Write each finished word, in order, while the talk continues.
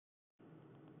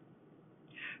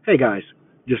Hey guys,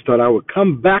 just thought I would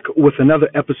come back with another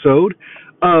episode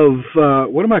of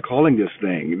what am I calling this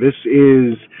thing? This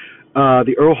is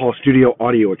the Earl Hall Studio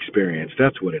Audio Experience.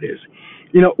 That's what it is.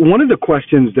 One of the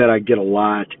questions that I get a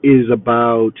lot is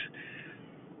about,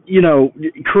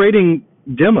 creating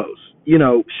demos.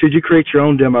 Should you create your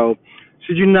own demo?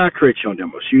 Should you not create your own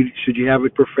demo? Should you have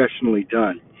it professionally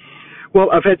done? Well,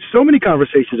 I've had so many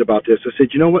conversations about this. I said,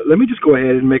 you know what? Let me just go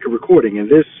ahead and make a recording. And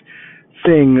this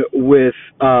thing with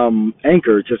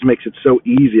Anchor just makes it so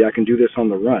easy. I can do this on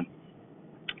the run.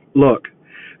 Look,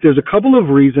 there's a couple of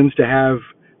reasons to have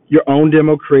your own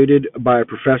demo created by a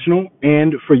professional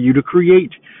and for you to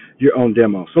create your own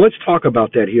demo. So let's talk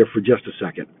about that here for just a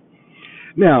second.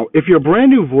 Now, if you're a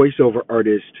brand new voiceover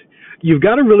artist, you've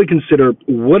got to really consider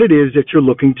what it is that you're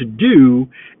looking to do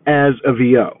as a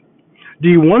VO. Do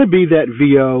you want to be that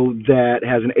VO that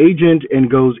has an agent and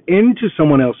goes into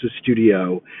someone else's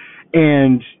studio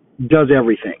and does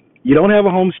everything? You don't have a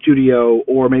home studio,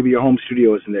 or maybe your home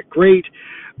studio isn't that great,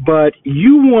 but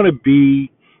you want to be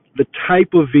the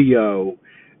type of VO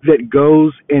that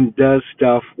goes and does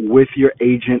stuff with your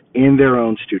agent in their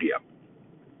own studio.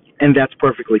 And that's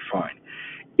perfectly fine.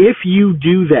 If you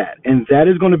do that, and that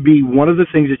is going to be one of the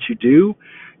things that you do,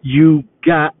 you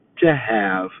got to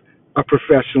have a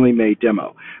professionally made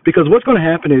demo. Because what's going to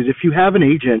happen is if you have an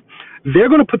agent, they're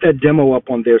going to put that demo up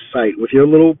on their site with your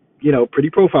little, pretty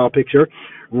profile picture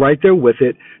right there with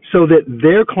it so that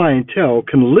their clientele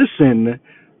can listen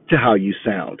to how you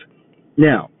sound.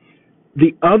 Now,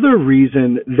 the other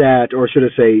reason that, or should I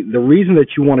say, the reason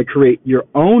that you want to create your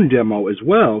own demo as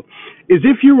well is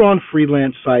if you're on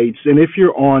freelance sites and if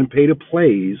you're on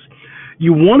pay-to-plays,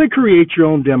 you want to create your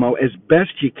own demo as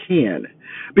best you can.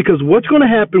 Because what's going to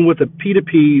happen with a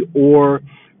P2P or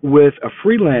with a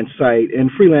freelance site, and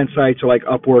freelance sites are like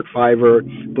Upwork, Fiverr,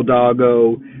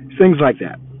 Boodago, things like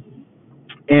that.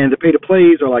 And the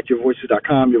pay-to-plays are like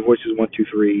YourVoices.com, Your Voices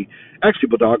 123. Actually,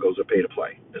 Boodago's a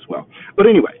pay-to-play as well. But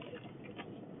anyway,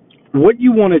 what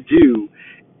you want to do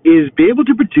is be able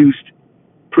to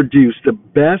produce the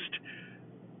best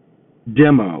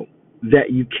demo that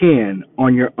you can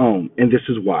on your own, and this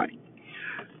is why.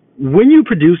 When you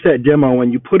produce that demo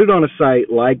and you put it on a site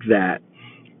like that,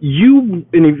 and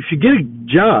if you get a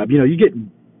job, you get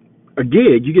a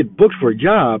gig, you get booked for a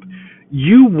job,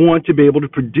 you want to be able to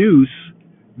produce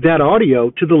that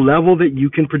audio to the level that you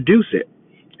can produce it.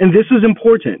 And this is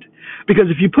important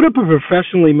because if you put up a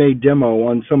professionally made demo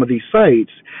on some of these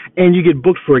sites and you get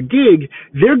booked for a gig,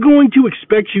 they're going to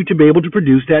expect you to be able to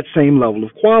produce that same level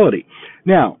of quality.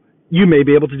 Now, you may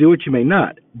be able to do it, you may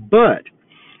not, but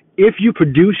if you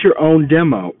produce your own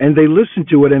demo and they listen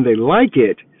to it and they like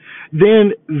it,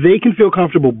 then they can feel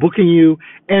comfortable booking you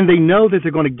and they know that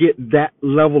they're going to get that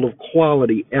level of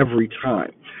quality every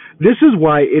time. This is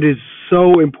why it is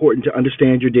so important to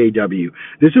understand your DAW.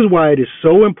 This is why it is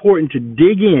so important to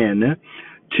dig in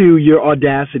to your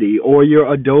Audacity or your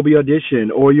Adobe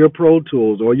Audition or your Pro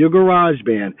Tools or your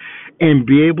GarageBand and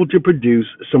be able to produce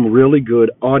some really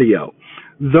good audio.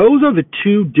 Those are the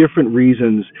two different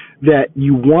reasons that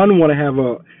you, one, want to have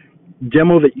a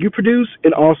demo that you produce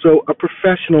and also a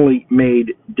professionally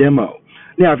made demo.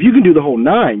 Now, if you can do the whole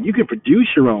nine, you can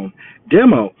produce your own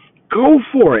demo, go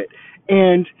for it.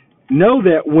 And know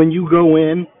that when you go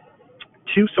in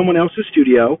to someone else's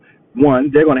studio,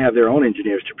 one, they're going to have their own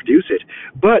engineers to produce it.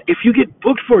 But if you get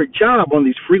booked for a job on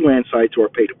these freelance sites or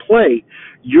pay-to-play,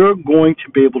 you're going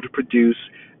to be able to produce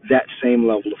that same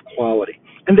level of quality.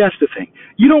 And that's the thing.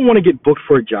 You don't want to get booked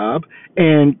for a job,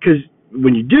 and because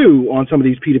when you do on some of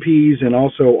these P2Ps and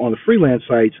also on the freelance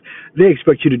sites, they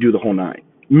expect you to do the whole nine.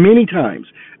 Many times,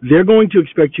 they're going to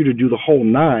expect you to do the whole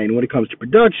nine when it comes to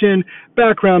production,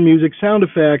 background music, sound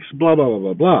effects, blah, blah, blah,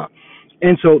 blah, blah.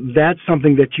 And so that's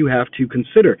something that you have to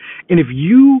consider. And if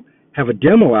you have a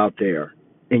demo out there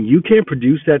and you can't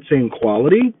produce that same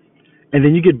quality, and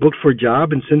then you get booked for a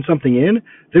job and send something in,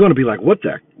 they're going to be like, what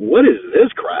is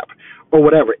this crap? Or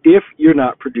whatever, if you're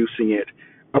not producing it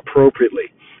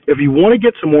appropriately. If you want to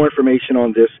get some more information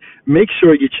on this, make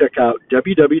sure you check out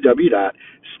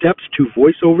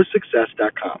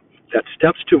www.steps2voiceoversuccess.com. That's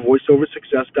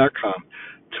steps2voiceoversuccess.com.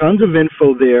 Tons of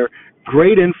info there,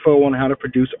 great info on how to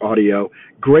produce audio,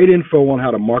 great info on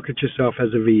how to market yourself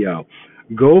as a VO.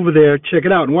 Go over there, check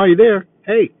it out, and while you're there,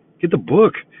 hey, get the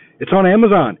book. It's on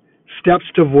Amazon,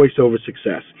 Steps to Voiceover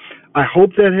Success. I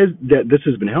hope that this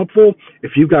has been helpful.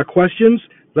 If you've got questions,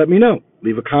 let me know.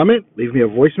 Leave a comment, leave me a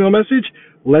voicemail message.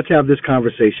 Let's have this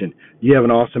conversation. You have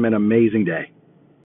an awesome and amazing day.